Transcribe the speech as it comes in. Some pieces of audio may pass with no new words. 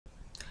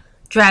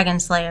Dragon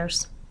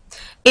Slayers.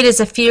 It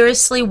is a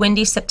furiously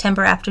windy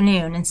September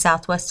afternoon in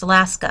southwest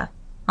Alaska.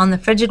 On the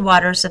frigid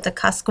waters of the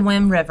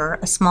Kuskokwim River,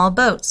 a small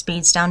boat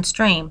speeds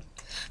downstream.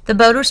 The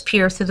boaters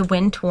peer through the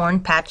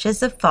wind-torn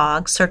patches of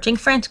fog, searching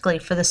frantically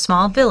for the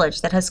small village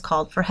that has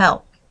called for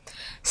help.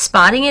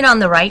 Spotting it on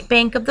the right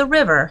bank of the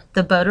river,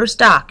 the boaters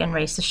dock and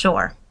race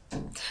ashore.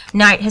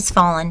 Night has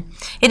fallen.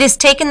 It has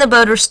taken the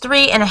boaters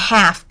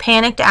 3.5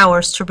 panicked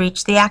hours to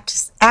reach the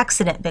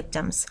accident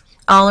victims.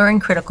 All are in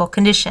critical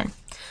condition.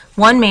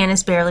 One man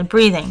is barely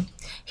breathing.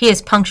 He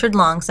has punctured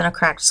lungs and a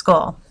cracked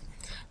skull.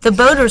 The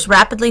boaters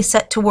rapidly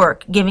set to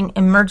work, giving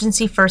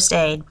emergency first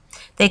aid.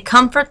 They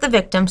comfort the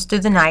victims through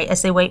the night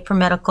as they wait for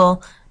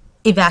medical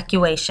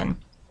evacuation.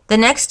 The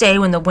next day,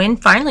 when the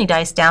wind finally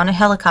dies down, a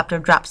helicopter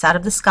drops out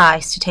of the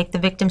skies to take the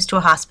victims to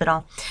a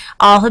hospital.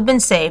 All have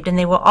been saved, and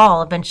they will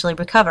all eventually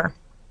recover.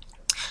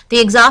 The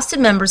exhausted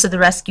members of the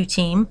rescue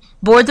team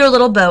board their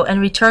little boat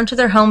and return to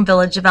their home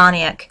village of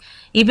Aniak.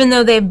 Even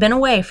though they have been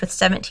away for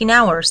 17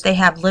 hours, they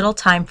have little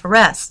time for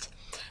rest.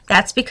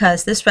 That's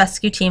because this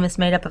rescue team is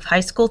made up of high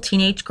school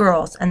teenage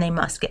girls, and they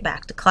must get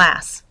back to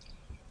class.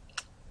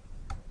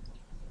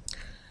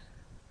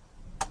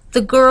 The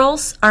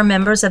girls are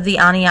members of the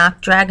Aniak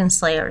Dragon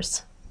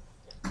Slayers,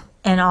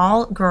 an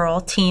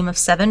all-girl team of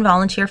 7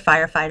 volunteer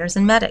firefighters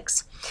and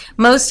medics.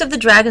 Most of the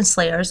Dragon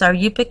Slayers are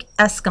Yupik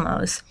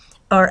Eskimos,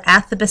 or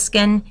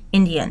Athabaskan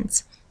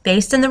Indians.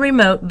 Based in the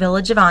remote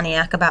village of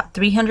Aniak, about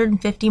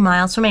 350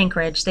 miles from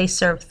Anchorage, they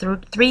serve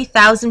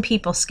 3,000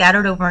 people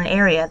scattered over an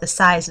area the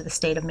size of the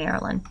state of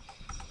Maryland.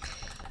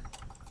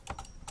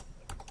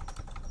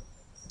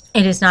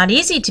 It is not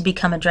easy to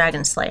become a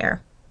Dragon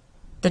Slayer.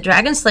 The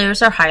Dragon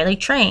Slayers are highly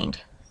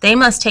trained. They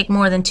must take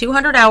more than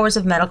 200 hours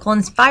of medical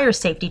and fire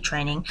safety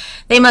training.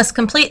 They must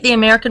complete the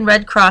American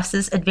Red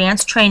Cross's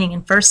advanced training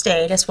in first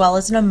aid, as well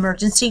as an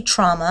emergency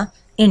trauma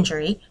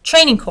injury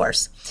training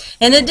course.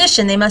 In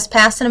addition, they must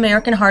pass an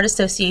American Heart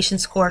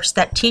Association's course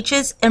that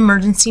teaches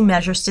emergency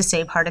measures to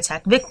save heart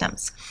attack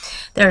victims.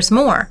 There's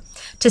more.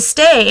 To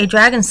stay a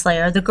Dragon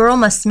Slayer, the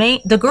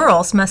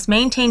girls must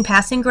maintain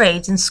passing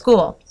grades in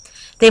school.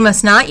 They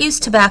must not use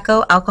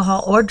tobacco,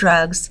 alcohol, or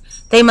drugs.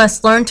 They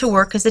must learn to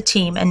work as a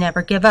team and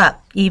never give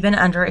up, even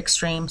under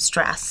extreme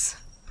stress.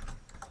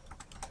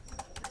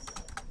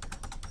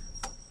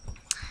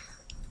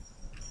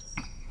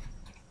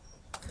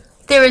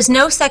 There is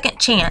no second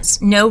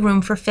chance, no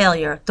room for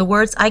failure. The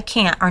words "I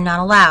can't" are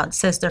not allowed,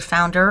 says their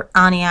founder,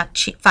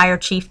 Aniak Fire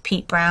Chief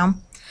Pete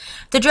Brown.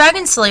 The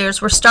Dragon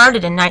Slayers were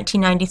started in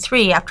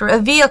 1993 after a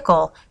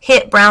vehicle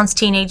hit Brown's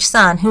teenage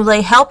son, who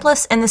lay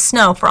helpless in the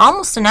snow for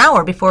almost an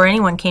hour before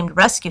anyone came to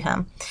rescue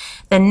him.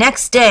 The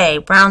next day,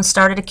 Brown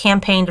started a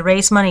campaign to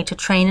raise money to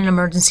train an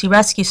emergency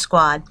rescue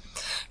squad.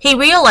 He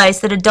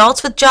realized that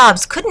adults with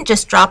jobs couldn't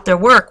just drop their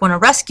work when a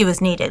rescue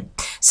was needed.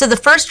 So the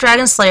first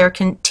Dragon Slayer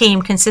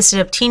team consisted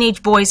of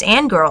teenage boys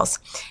and girls.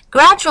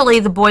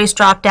 Gradually, the boys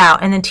dropped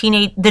out, and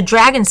the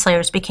Dragon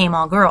Slayers became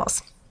all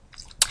girls.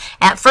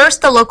 At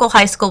first, the local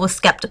high school was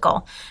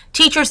skeptical.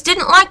 Teachers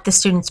didn't like the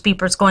students'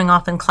 beepers going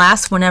off in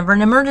class whenever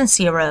an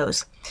emergency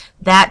arose.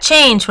 That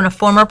changed when a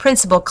former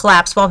principal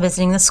collapsed while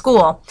visiting the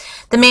school.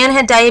 The man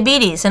had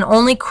diabetes, and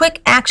only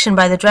quick action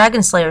by the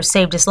Dragon Slayers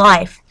saved his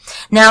life.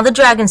 Now the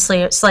Dragon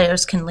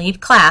Slayers can leave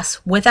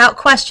class without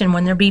question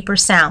when their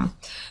beepers sound.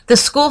 The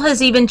school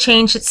has even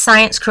changed its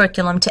science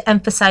curriculum to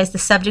emphasize the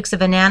subjects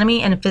of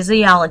anatomy and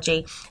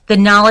physiology, the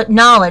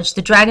knowledge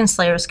the Dragon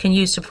Slayers can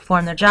use to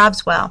perform their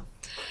jobs well.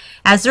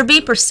 When their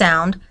beepers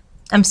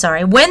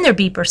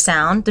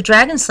sound, the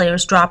Dragon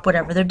Slayers drop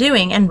whatever they're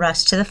doing and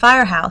rush to the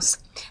firehouse.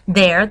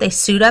 There, they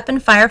suit up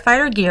in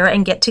firefighter gear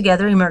and get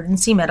together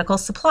emergency medical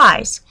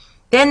supplies.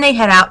 Then they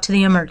head out to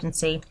the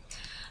emergency.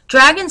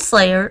 Dragon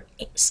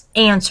Slayers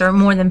answer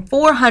more than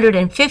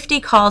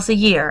 450 calls a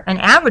year, an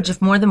average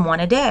of more than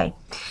one a day.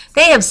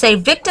 They have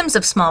saved victims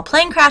of small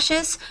plane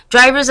crashes,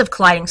 drivers of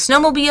colliding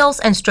snowmobiles,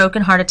 and stroke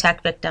and heart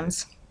attack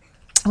victims.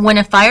 When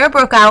a fire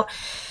broke out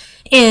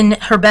in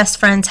her best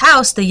friend's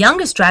house, the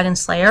youngest Dragon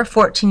Slayer,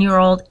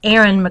 14-year-old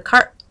Erin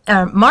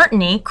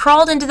Martini,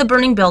 crawled into the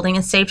burning building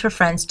and saved her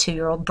friend's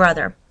 2-year-old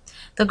brother.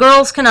 The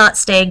girls cannot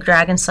stay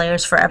Dragon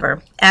Slayers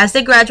forever. As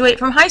they graduate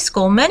from high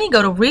school, many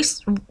go to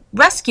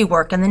rescue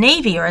work in the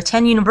Navy or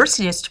attend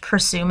universities to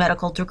pursue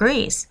medical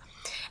degrees.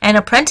 An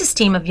apprentice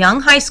team of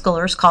young high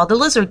schoolers called the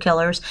Lizard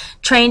Killers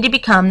train to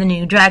become the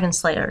new Dragon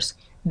Slayers.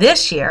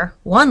 This year,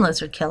 one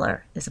Lizard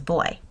Killer is a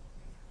boy.